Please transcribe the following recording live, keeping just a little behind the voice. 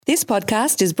This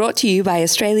podcast is brought to you by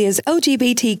Australia's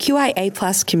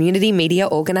LGBTQIA+ community media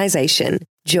organisation,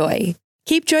 Joy.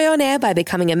 Keep Joy on air by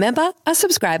becoming a member, a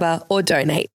subscriber, or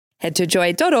donate. Head to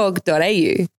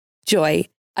joy.org.au. Joy,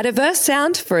 a diverse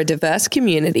sound for a diverse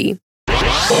community.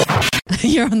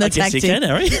 You're on the I tag guess you team. can,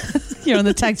 Harry. You're on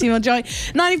the tag team on Joy.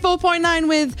 94.9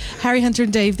 with Harry Hunter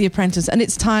and Dave, the Apprentice. And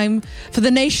it's time for the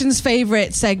nation's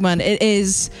favourite segment. It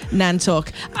is Nan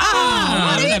Talk. What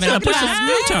are you talking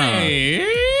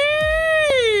about?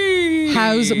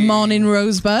 How's morning,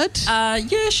 Rosebud?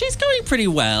 Yeah, she's going pretty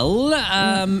well.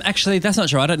 Actually, that's not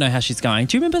true. I don't know how she's going.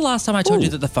 Do you remember last time I told you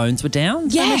that the phones were down?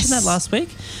 Did I mention that last week?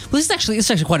 Well, this is actually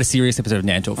quite a serious episode of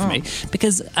Nan Talk for me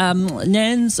because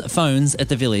Nan's phones at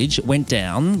the village went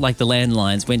down, like the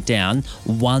landlines went down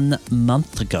 1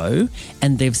 month ago,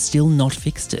 and they've still not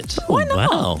fixed it. Why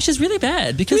not? Wow. Which is really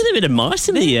bad because Really a bit of mice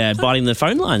in the biting the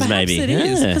phone lines, perhaps maybe. it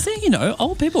is. Because,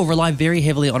 old people rely very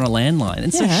heavily on a landline.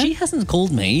 And so she hasn't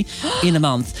called me in a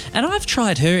month. And I've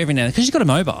tried her every now and then because she's got a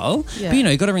mobile. Yeah. But,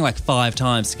 you've got to ring like 5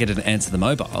 times to get her to answer the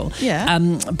mobile. Yeah.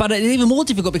 But it's even more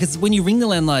difficult because when you ring the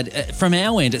landline, from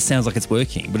our end, it sounds like it's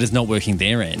working, but it's not working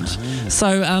their end.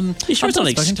 So, You sure I've it's not an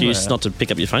spoken to excuse her. not to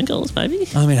pick up your phone calls, maybe?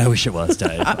 I mean, I wish it was,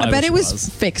 Dave. I bet wish it was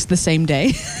fixed the same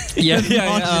day. Yeah. Just Oh,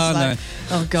 like, no.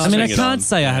 oh, God. I mean, I Bring it can't on.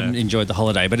 say I haven't enjoyed the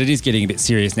holiday, but it is getting a bit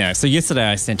serious now. So yesterday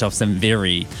I sent off some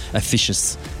very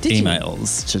officious Did you?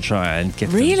 emails to try and get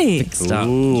Really? them fixed up.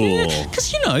 Ooh. Yeah,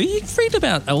 because, you've read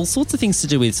about all sorts of things to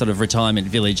do with sort of retirement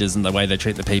villages and the way they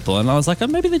treat the people. And I was like, oh,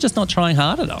 maybe they're just not trying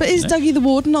hard enough. But is you know? Dougie the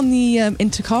warden on the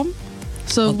intercom?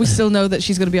 So we still know that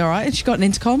she's going to be all right. And she got an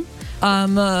intercom.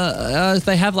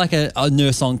 They have like a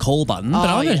nurse on call button, but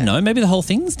I don't know. Maybe the whole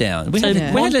thing's down. We had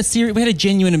a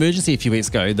genuine emergency a few weeks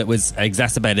ago that was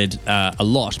exacerbated a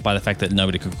lot by the fact that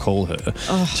nobody could call her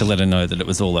to let her know that it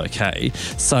was all okay.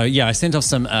 So yeah, I sent off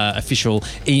some official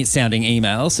sounding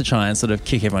emails to try and sort of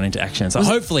kick everyone into action. So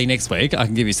hopefully next week I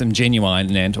can give you some genuine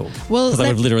Nan talk. Well, because I would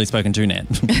have literally spoken to Nan.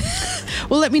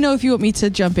 Well, let me know if you want me to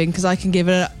jump in because I can give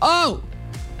it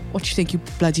what do you think you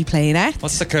bloody playing at?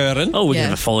 What's the curtain? Oh, we Yeah.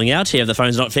 have a falling out here. The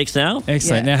phone's not fixed now.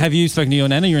 Excellent. Yeah. Now, have you spoken to your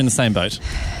Nan or you're in the same boat?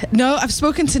 No, I've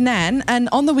spoken to Nan, and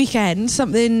on the weekend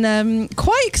something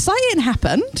quite exciting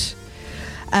happened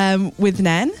with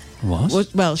Nan. What?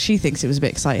 Well, she thinks it was a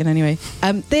bit exciting anyway.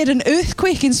 They had an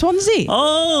earthquake in Swansea.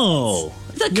 Oh.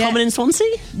 Is that Yeah. common in Swansea?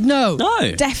 No,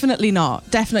 No. definitely not.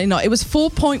 Definitely not. It was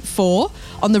 4.4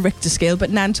 on the Richter scale, but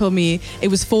Nan told me it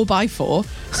was 4x4.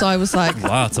 So I was like,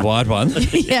 Wow, it's a wide one.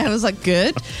 yeah, I was like,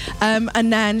 good. And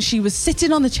Nan, she was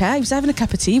sitting on the chair. I was having a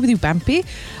cup of tea with you, Bampy,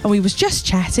 and we was just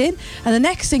chatting. And the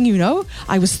next thing you know,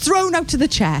 I was thrown out of the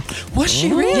chair. Was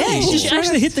she really? Yeah, Did she she threw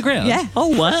actually us- hit the ground? Yeah. Oh,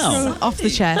 wow. Thrown off the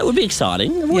chair. That would be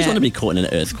exciting. I've always Yeah. wanted to be caught in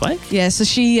an earthquake. Yeah, so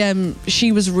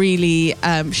she was really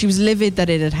she was livid that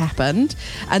it had happened,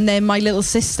 and then my little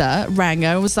sister rang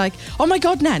her and was like, "Oh my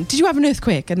God, Nan, did you have an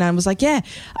earthquake?" And Nan was like, "Yeah,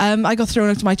 I got thrown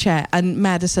out of my chair." And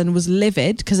Madison was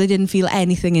livid because they didn't feel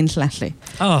anything internationally.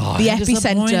 Oh, The how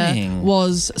epicenter disappointing.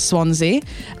 was Swansea,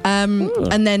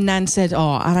 and then Nan said,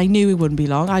 "Oh, and I knew it wouldn't be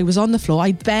long. I was on the floor.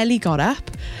 I barely got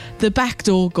up. The back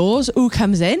door goes. Who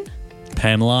comes in?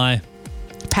 Pam Lai.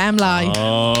 Pam Lai."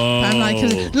 Oh. I'm like,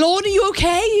 "Lorne, are you okay?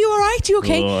 Are you all right? Are you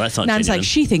okay?" Oh, that's not Nan's genuine. like,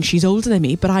 she thinks she's older than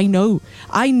me, but I know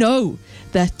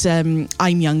that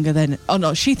I'm younger than. Oh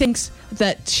no, she thinks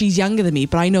that she's younger than me,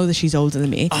 but I know that she's older than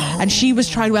me. And she was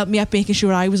trying to help me up, making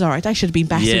sure I was all right. I should have been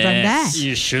battered around there.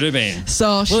 You should have been.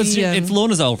 So Well, she. it's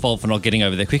Lorna's old fault for not getting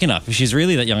over there quick enough. If she's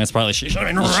really that young and sprightly, she should have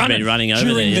been running, over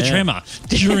during there, the yeah. tremor.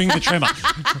 During the tremor.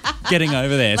 Getting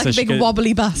over there. like so a she big could,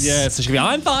 wobbly bus. Yeah, so she'll be,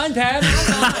 I'm fine, Pam.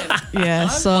 I'm fine. Yeah. I'm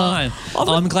So fine.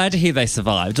 Oh, I'm glad to hear they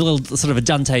survived. A little sort of a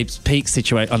Dante Peak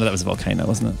situation. Oh, no, that was a volcano,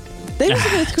 wasn't it? there was an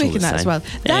It's all earthquake the in that as same. well.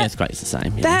 Yeah, earthquake's the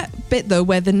same. Yeah. That bit though,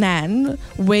 where the Nan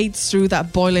wades through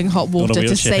that boiling hot water to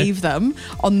wheelchair. save them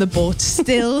on the boat,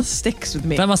 still sticks with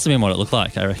me. That must have been what it looked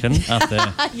like, I reckon, up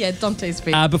there. Yeah, Dante's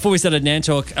feet. Before we started Nan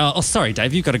Talk, sorry,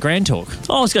 Dave, you've got a grand talk.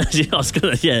 Oh, I was going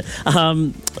to, yeah.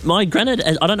 My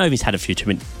granddad, I don't know if he's had a few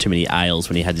too many ales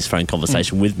when he had this phone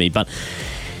conversation with me, but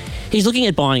he's looking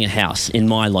at buying a house in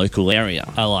my local area.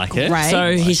 I like it. Right.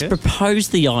 So he's it.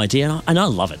 proposed the idea, and I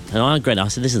love it. And I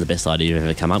said, this is the best idea you've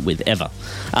ever come up with, ever.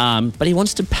 But he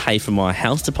wants to pay for my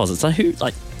house deposit. So who,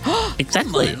 like,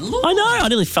 exactly. Oh my Lord. I know, I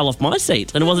nearly fell off my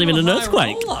seat, and it wasn't even an High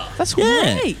earthquake. roller. That's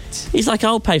Yeah. great. He's like,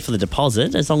 I'll pay for the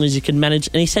deposit as long as you can manage.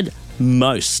 And he said,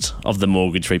 most of the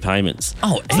mortgage repayments.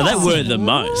 Oh, so they were the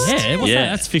most. Yeah, what's that?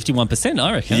 That's 51%,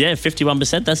 I reckon. Yeah,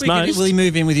 51%. That's most. Will he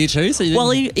move in with you too? So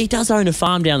well, he does own a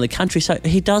farm down the country, so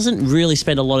he doesn't really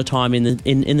spend a lot of time in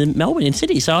the Melbourne in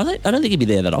city. So I don't think he'd be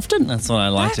there that often. That's what I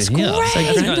like to hear. Great. So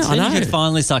you could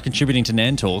finally start contributing to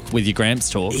Nan Talk with your Gramps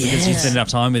Talk because you spend enough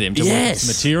time with him to work some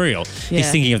material. Yeah.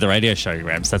 He's thinking of the radio show,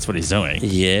 Gramps. That's what he's doing.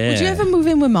 Yeah. Would you ever move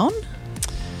in with Mon?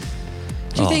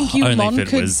 Do you think you and Mon could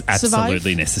if it was absolutely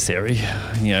survive? necessary.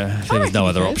 Yeah, if there was no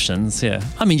other options. Yeah.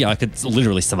 I mean, I could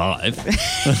literally survive.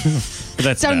 But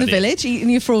that's Down about the it. village, eating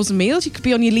your frozen meals. You could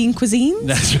be on your lean cuisine.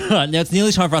 That's right. Now, it's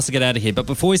nearly time for us to get out of here. But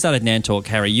before we started Nan Talk,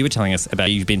 Harry, you were telling us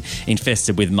about you've been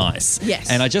infested with mice.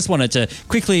 Yes. And I just wanted to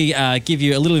quickly give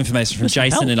you a little information from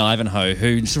Jason in Ivanhoe,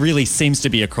 who really seems to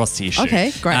be across the issue.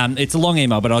 Okay, great. It's a long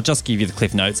email, but I'll just give you the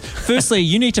cliff notes. Firstly,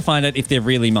 you need to find out if they're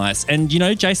really mice. And,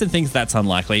 Jason thinks that's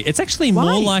unlikely. It's actually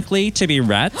more likely to be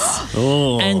rats.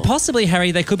 And possibly,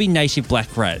 Harry, they could be native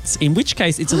black rats, in which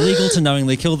case it's illegal to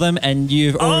knowingly kill them, and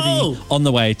you've already on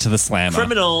the way to the slammer.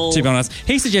 Criminal. To be honest.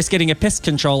 He suggests getting a pest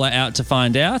controller out to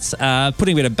find out,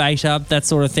 putting a bit of bait up, that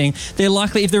sort of thing. They're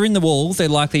likely, if they're in the walls, they're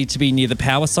likely to be near the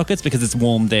power sockets because it's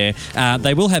warm there.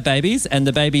 They will have babies, and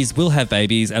the babies will have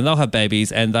babies, and they'll have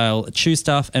babies, and they'll chew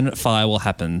stuff, and fire will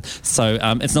happen. So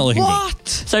it's not looking good.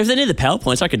 So if they're near the power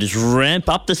points, I could just ramp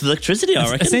up this electricity,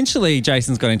 I reckon. Essentially,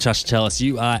 Jason's got in touch to tell us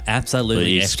you are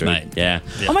absolutely effed, mate. Yeah.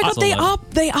 Oh my God,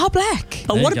 they are black.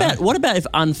 But what about if,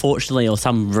 unfortunately, or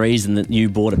some reason that you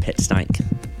bought a pet snake?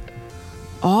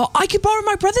 Oh, I could borrow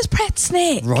my brother's pet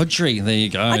snake. Rodri, there you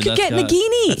go. I could get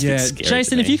Nagini. Yeah,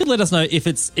 Jason, if you could let us know if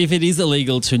it is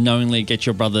illegal to knowingly get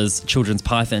your brother's children's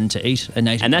python to eat a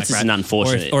native and that's black just an rat,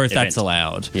 unfortunate or if event. That's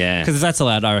allowed. Yeah, because if that's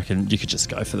allowed, I reckon you could just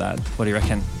go for that. What do you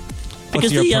reckon?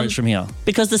 Because What's your approach from here?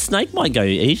 Because the snake might go.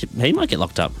 He might get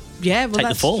locked up. Yeah, well, take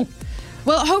the fall.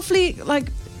 Well, hopefully,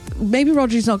 maybe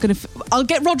Rodri's not going to. I'll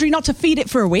get Rodri not to feed it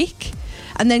for a week.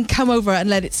 And then come over and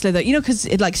let it slither, because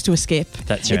it likes to escape.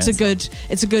 That's your answer.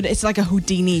 It's like a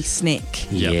Houdini snake.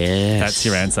 Yep. Yeah, that's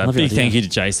your answer. Big thank you to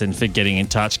Jason for getting in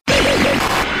touch.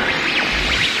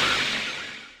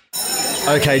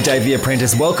 Okay, Dave the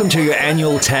Apprentice, welcome to your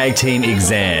annual tag team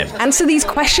exam. Answer these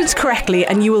questions correctly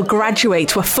and you will graduate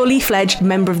to a fully fledged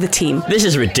member of the team. This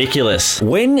is ridiculous.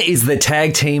 When is the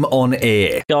tag team on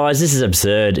air? Guys, this is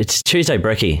absurd. It's Tuesday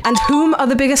Brekkie. And whom are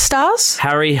the biggest stars?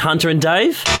 Harry, Hunter and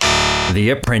Dave.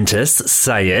 The Apprentice,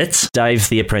 say it. Dave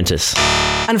the Apprentice.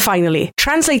 And finally,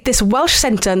 translate this Welsh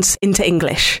sentence into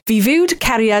English. Fi viwd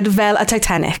cariad fel y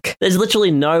Titanic. There's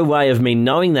literally no way of me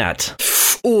knowing that.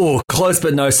 Ooh, close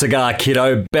but no cigar,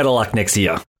 kiddo. Better luck next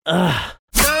year.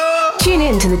 Tune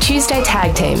in to the Tuesday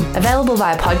Tag Team, available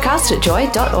via podcast at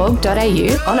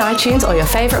joy.org.au, on iTunes or your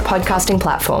favourite podcasting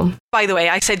platform. By the way,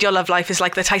 I said your love life is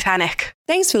like the Titanic.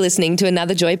 Thanks for listening to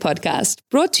another Joy podcast,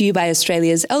 brought to you by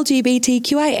Australia's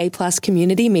LGBTQIA+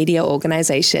 community media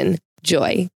organisation,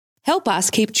 Joy. Help us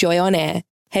keep Joy on air.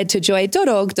 Head to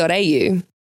joy.org.au.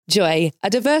 Joy, a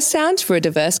diverse sound for a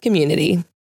diverse community.